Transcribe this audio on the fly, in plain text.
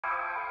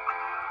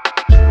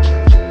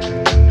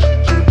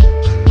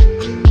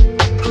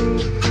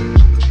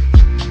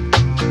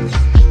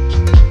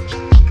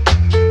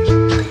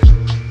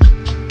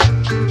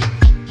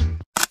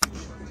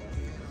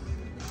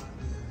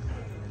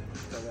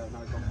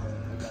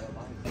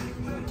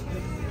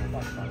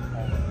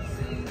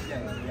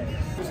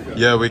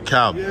Yeah, we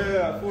can.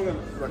 Yeah, I thought I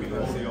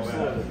recognized the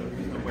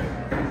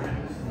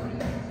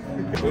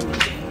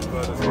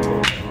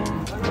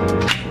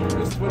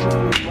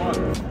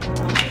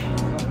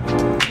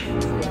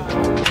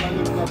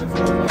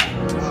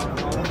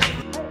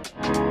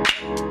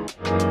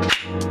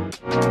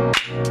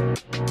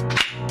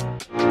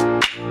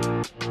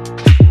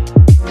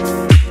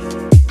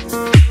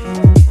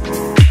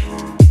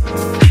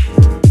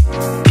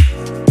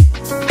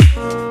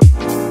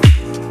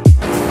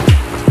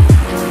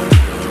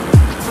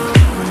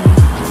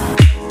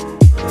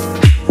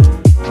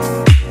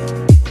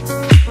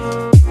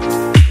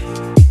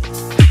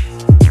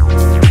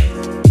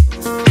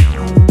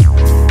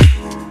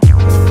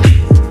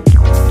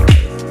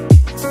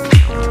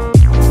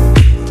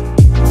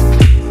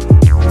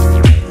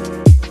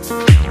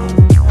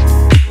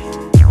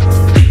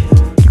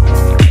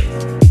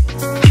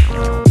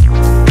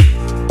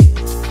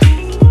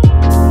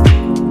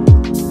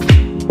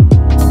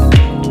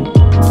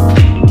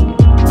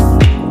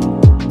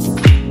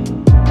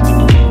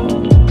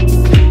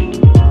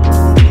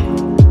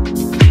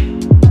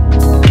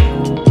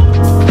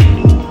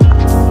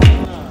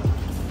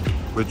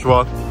Which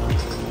one?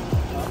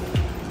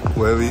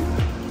 Where are we?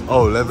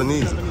 Oh,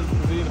 Lebanese.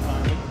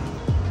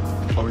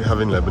 Are we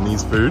having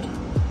Lebanese food?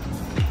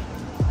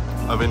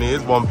 I mean,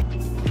 here's one.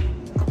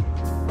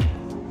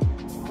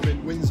 I'm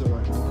in Windsor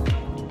right now.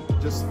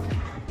 Just.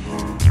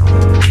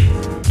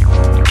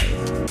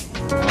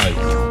 Nice.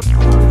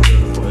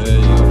 Where are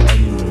your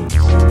onions?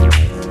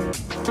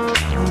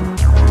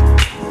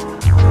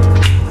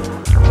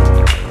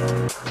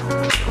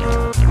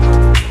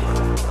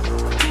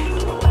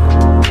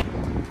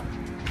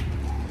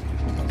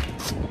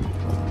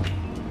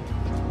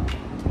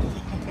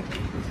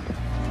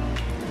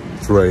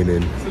 It's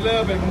raining. It's a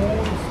little bit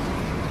more.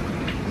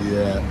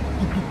 Yeah.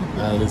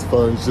 And his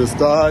phone's just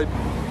died.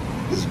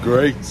 It's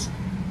great.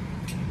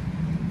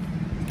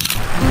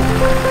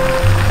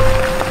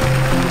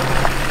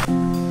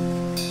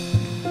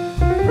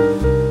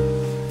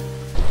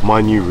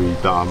 My new read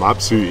that I'm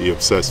absolutely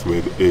obsessed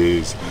with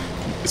it's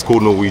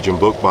called Norwegian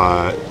Wood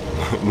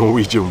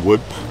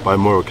by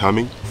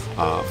Murakami.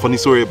 Funny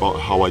story about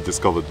how I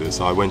discovered this.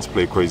 I went to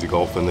play crazy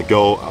golf and the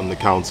girl on the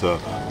counter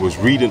was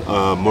reading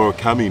a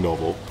Murakami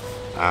novel,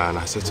 and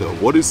I said to her,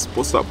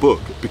 what's that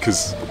book?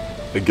 Because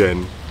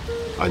again,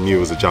 I knew it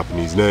was a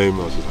Japanese name.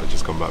 I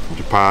just come back from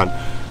Japan,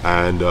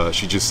 and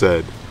she just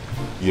said,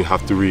 you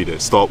have to read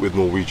it. Start with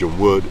Norwegian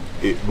Wood.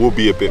 It will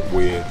be a bit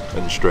weird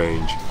and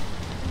strange,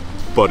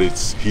 but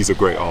he's a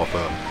great author,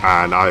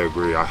 and I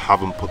agree. I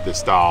haven't put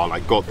this down.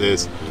 I got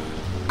this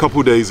a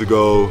couple days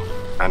ago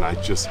and I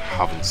just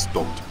haven't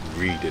stopped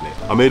reading it.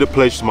 I made a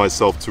pledge to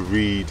myself to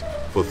read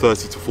for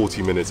 30 to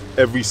 40 minutes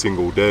every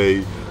single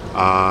day,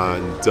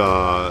 and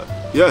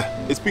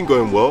yeah, it's been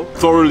going well.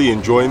 Thoroughly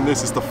enjoying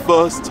this. It's the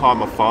first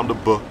time I found a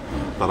book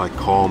that I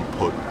can't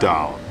put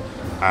down,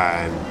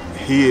 and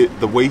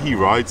the way he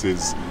writes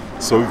is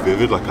so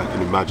vivid, like I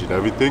can imagine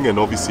everything. And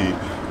obviously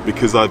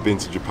because I've been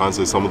to Japan,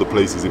 so some of the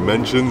places he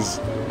mentions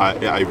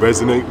I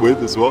resonate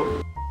with as well.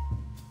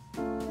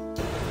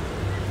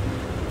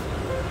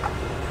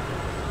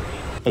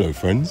 Hello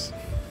friends,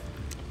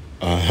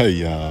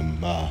 I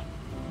am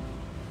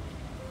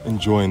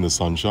enjoying the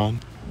sunshine.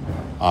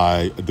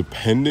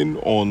 Depending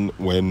on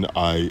when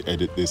I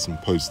edit this and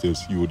post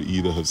this, you would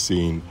either have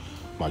seen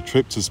my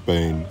trip to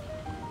Spain,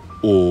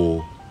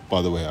 or,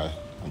 by the way, I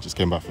just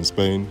came back from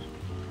Spain,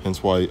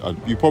 hence why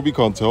you probably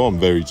can't tell I'm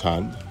very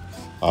tanned.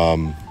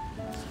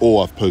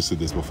 Or I've posted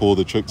this before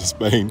the trip to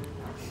Spain,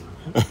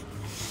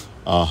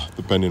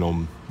 depending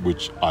on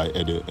which I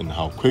edit and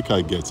how quick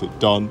I get it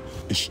done.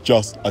 It's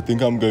just, I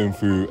think I'm going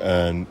through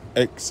an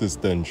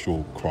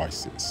existential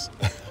crisis.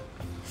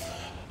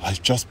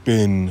 I've just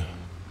been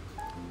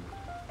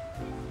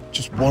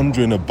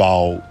wondering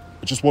about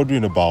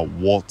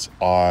what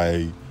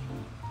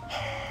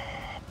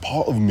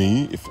part of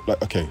me,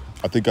 okay,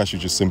 I think I should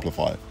just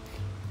simplify it.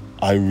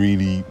 I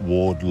really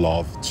would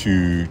love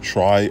to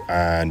try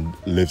and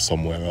live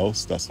somewhere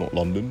else that's not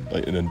London,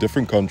 like in a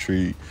different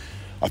country.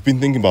 I've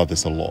been thinking about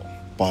this a lot,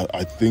 but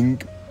I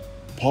think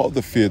part of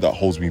the fear that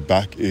holds me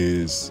back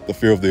is the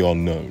fear of the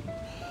unknown.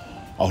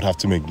 I would have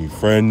to make new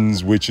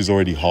friends, which is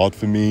already hard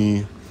for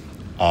me.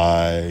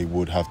 I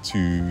would have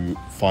to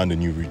find a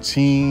new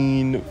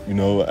routine, you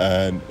know,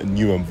 and a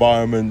new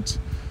environment.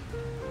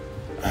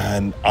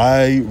 And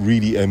I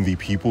really envy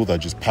people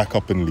that just pack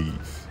up and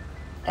leave.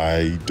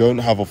 I don't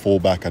have a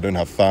fallback. I don't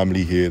have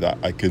family here that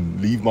I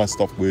can leave my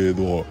stuff with,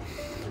 or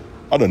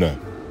I don't know.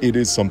 It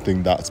is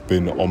something that's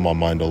been on my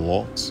mind a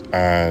lot,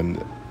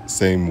 and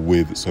same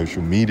with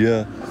social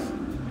media.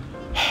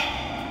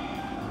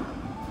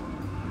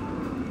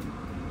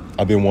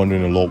 I've been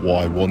wondering a lot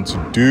what I want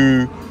to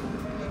do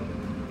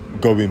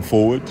going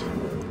forward,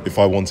 if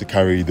I want to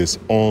carry this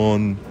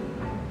on,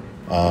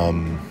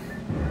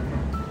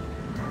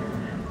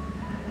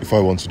 if I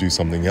want to do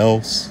something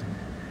else.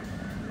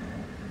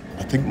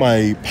 I think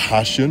my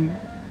passion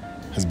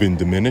has been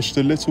diminished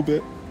a little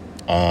bit.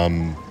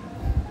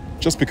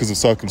 just because of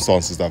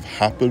circumstances that have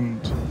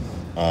happened.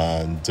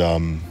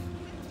 And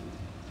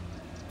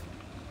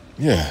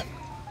yeah,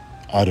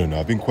 I don't know,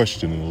 I've been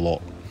questioning a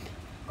lot.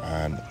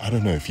 And I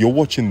don't know, if you're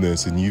watching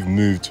this and you've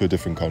moved to a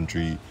different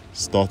country,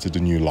 started a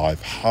new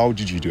life, how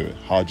did you do it?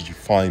 How did you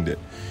find it?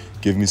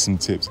 Give me some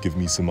tips, give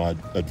me some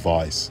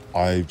advice.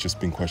 I've just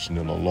been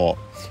questioning a lot.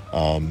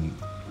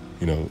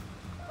 You know,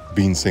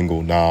 being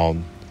single now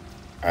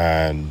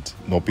and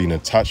not being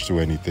attached to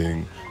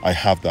anything, I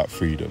have that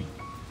freedom.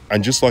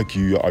 And just like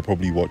you, I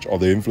probably watch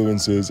other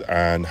influencers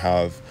and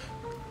have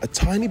a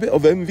tiny bit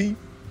of envy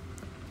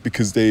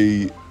because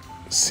they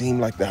seem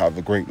like they have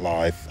a great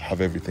life,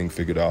 have everything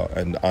figured out,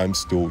 and I'm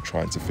still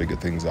trying to figure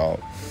things out.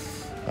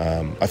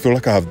 I feel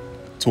like I have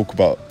talk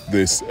about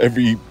this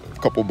every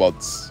couple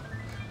months,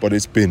 but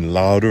it's been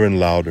louder and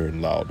louder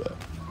and louder.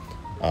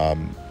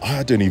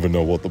 I don't even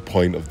know what the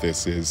point of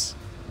this is.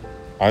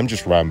 I'm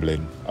just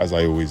rambling, as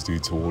I always do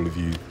to all of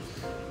you,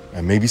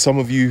 and maybe some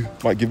of you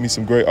might give me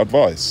some great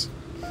advice.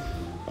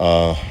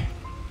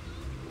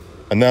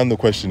 And now the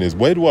question is,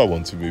 where do I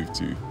want to move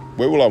to?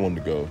 Where will I want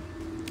to go?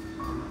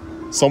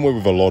 Somewhere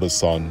with a lot of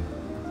sun,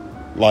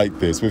 like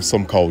this, with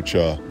some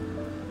culture,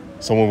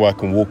 somewhere where I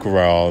can walk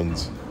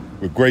around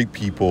with great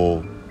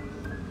people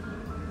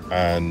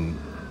and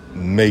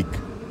make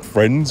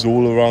friends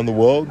all around the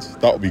world.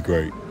 That would be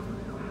great.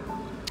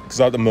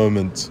 Because at the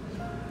moment,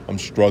 I'm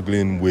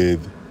struggling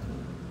with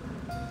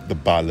the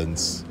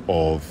balance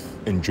of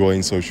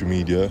enjoying social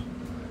media.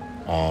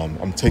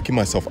 I'm taking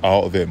myself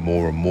out of it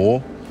more and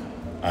more.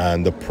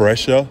 And the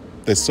pressure,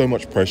 there's so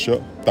much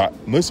pressure that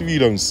most of you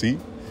don't see.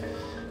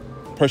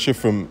 Pressure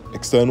from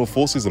external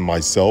forces and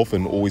myself,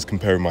 and always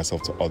comparing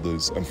myself to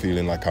others and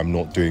feeling like I'm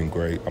not doing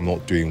great, I'm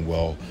not doing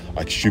well,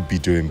 I should be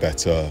doing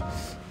better.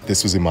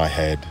 This was in my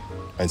head,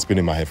 and it's been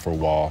in my head for a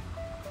while.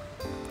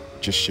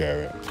 Just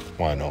share it,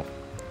 why not?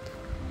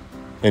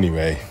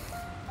 Anyway,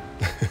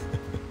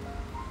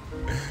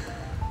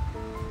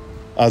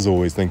 as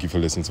always, thank you for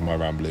listening to my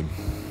rambling.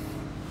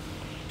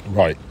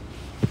 Right,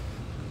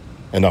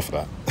 enough of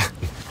that.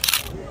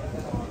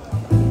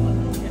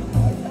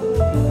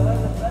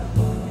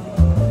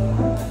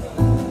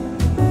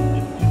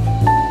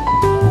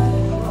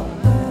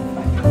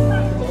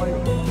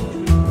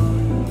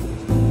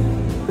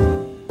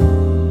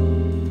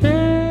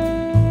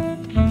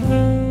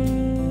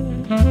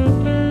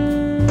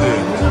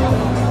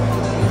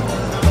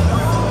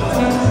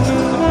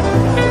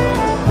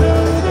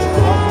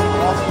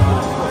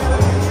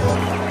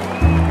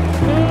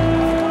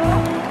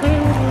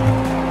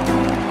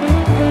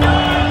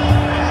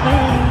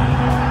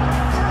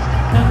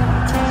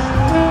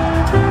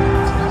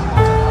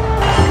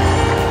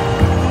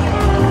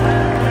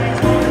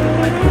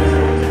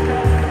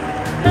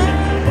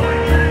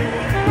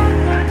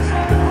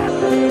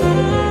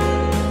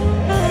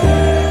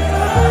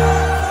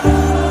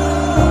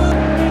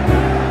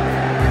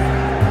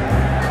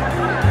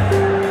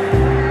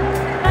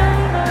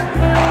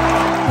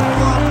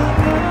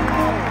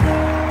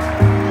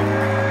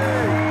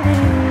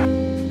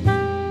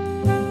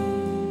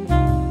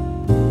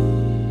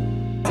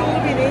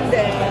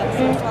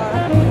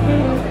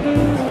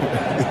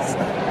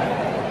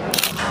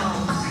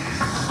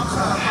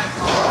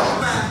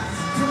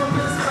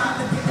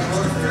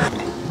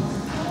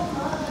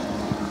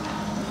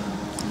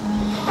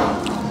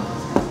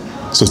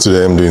 So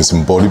today I'm doing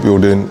some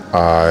bodybuilding.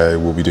 I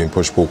will be doing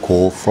push-pull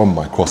core from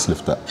my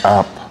CrossLifter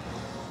app.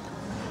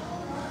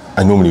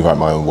 I normally write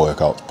my own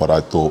workouts, but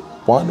I thought,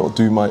 why not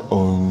do my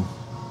own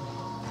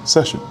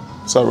session?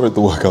 So I wrote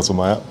the workouts on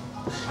my app.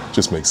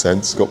 Just makes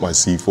sense. Got my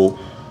C4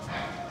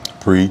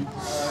 pre.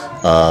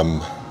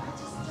 I'm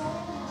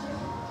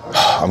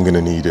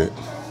gonna need it.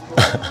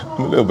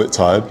 I'm a little bit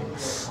tired,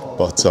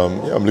 but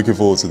yeah, I'm looking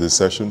forward to this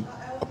session.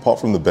 Apart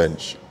from the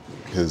bench,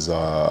 because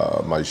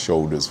my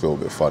shoulders feel a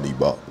bit funny,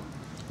 but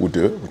we'll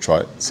do it, we'll try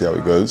it, see how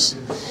it goes.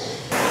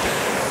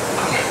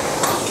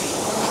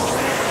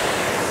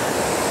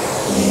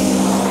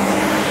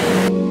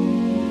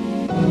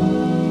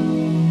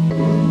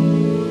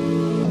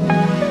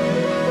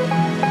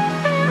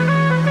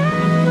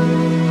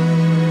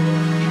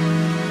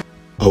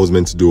 I was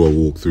meant to do a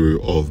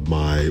walkthrough of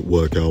my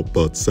workout,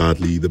 but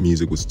sadly the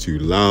music was too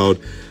loud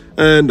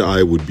and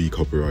I would be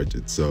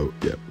copyrighted, so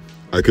yeah,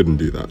 I couldn't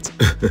do that.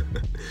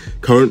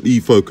 Currently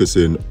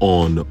focusing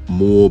on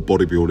more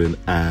bodybuilding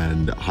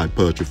and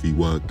hypertrophy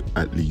work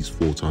at least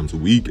 4 times a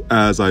week,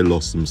 as I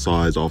lost some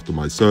size after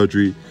my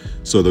surgery.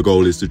 So the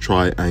goal is to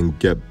try and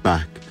get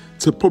back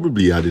to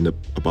probably adding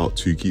about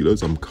 2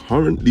 kilos. I'm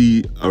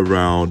currently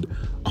around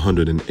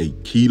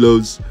 108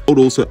 kilos. I would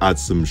also add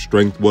some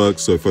strength work,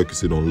 so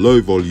focusing on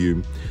low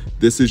volume.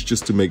 This is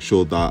just to make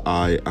sure that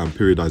I am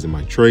periodizing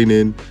my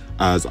training,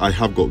 as I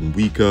have gotten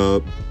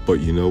weaker, but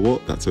you know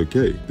what, that's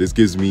okay. This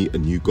gives me a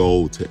new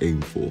goal to aim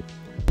for.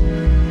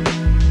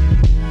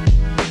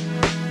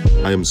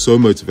 I am so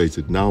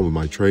motivated now with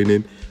my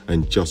training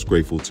and just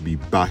grateful to be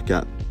back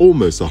at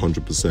almost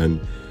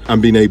 100%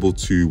 and being able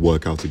to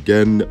work out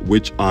again,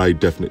 which I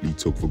definitely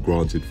took for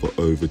granted for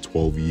over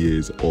 12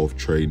 years of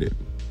training.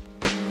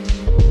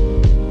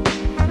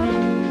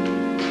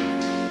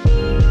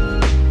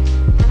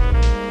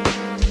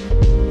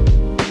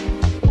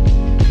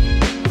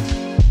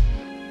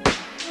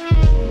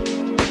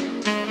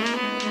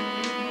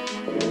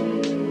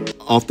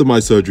 after my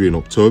surgery in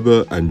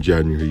October and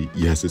January,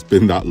 yes, it's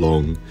been that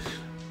long,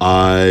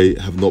 I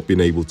have not been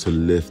able to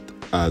lift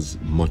as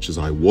much as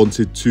I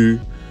wanted to.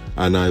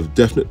 And I've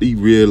definitely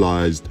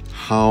realized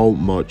how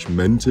much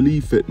mentally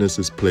fitness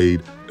has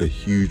played a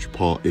huge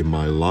part in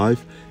my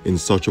life in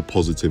such a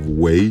positive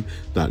way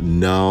that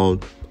now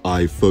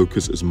I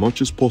focus as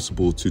much as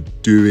possible to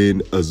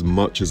doing as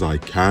much as I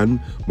can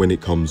when it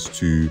comes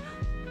to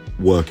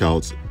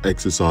workouts,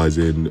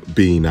 exercising,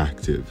 being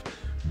active.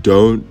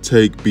 Don't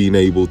take being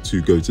able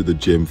to go to the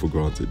gym for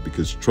granted,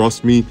 because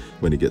trust me,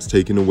 when it gets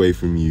taken away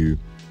from you,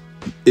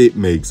 it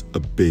makes a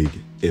big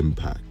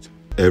impact.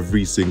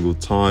 Every single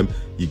time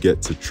you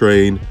get to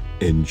train,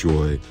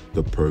 enjoy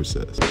the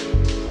process.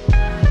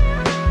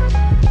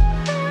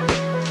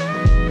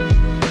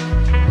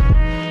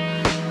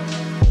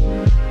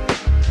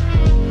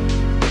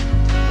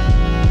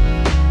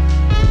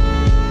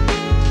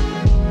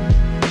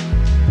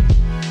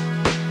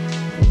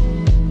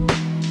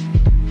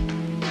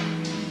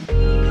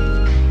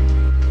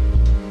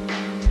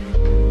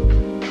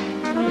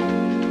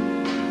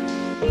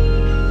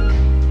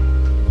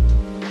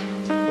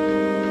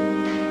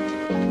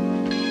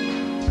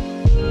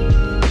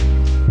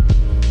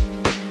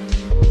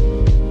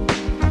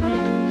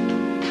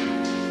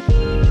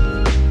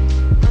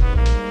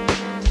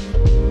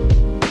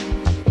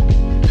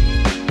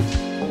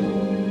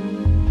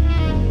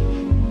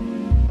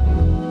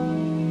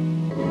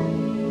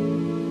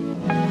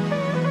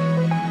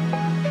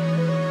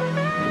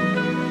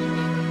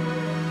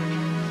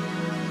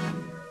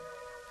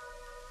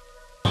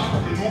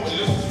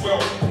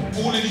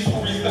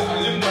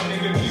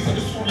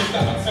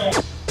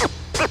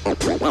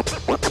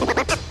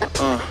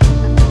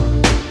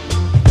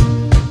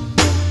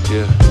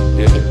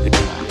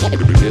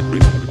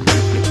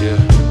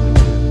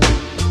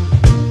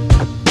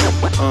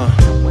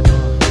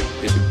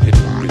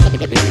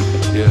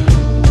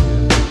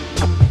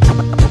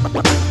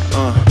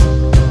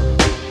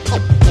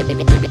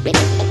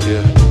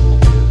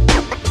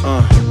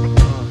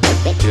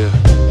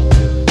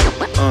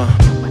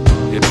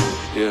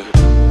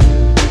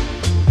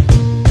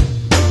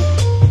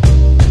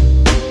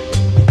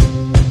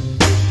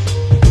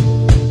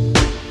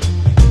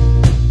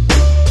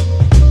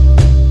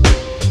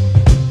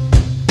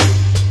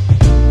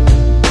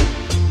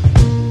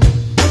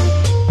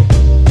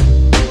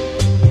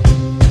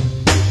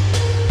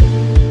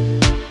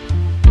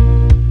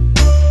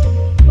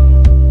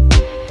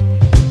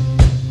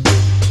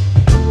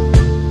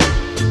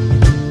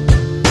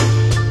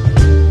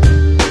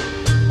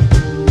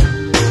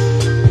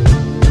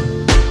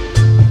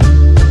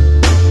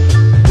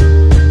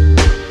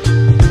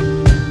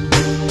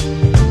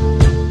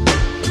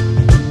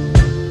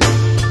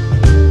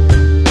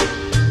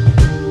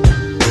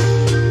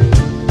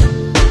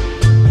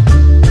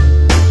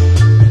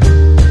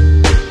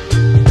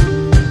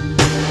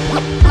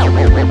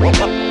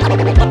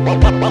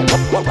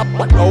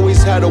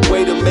 Always had a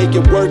way to make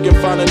it work and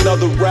find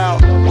another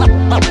route.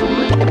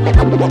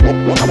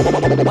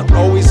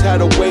 Always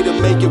had a way to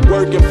make it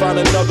work and find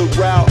another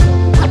route.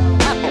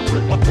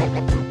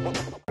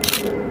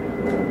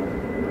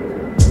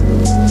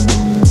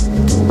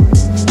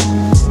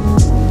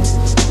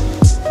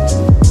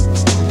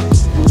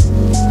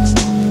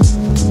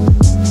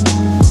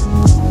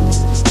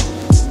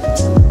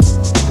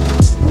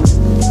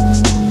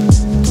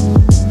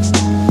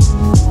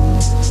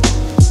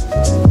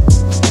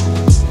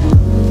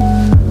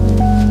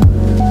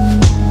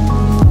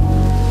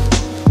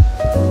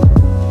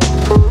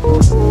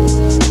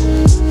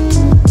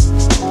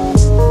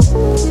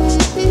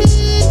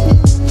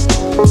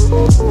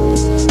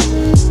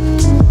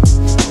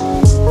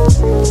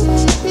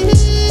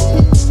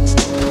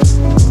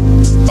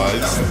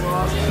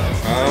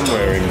 I'm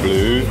wearing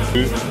blue,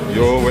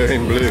 you're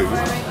wearing blue.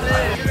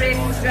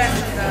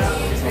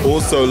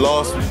 Also,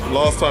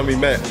 last time we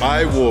met,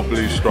 I wore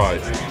blue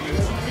stripe.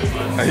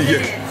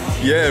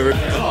 Yeah.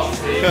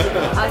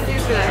 I do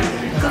good.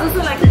 Because also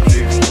like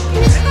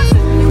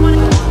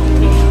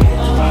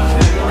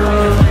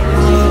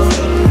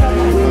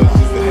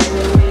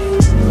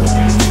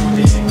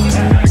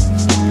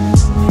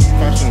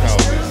fashion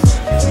houses.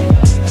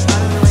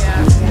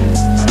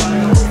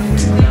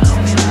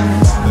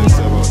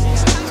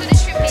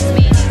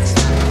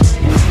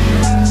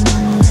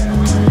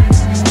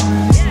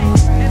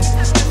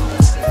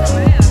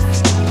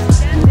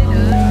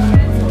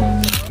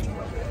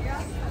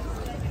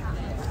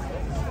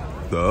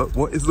 Sir,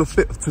 what is the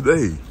fit of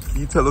today?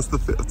 Can you tell us the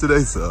fit of today,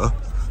 sir?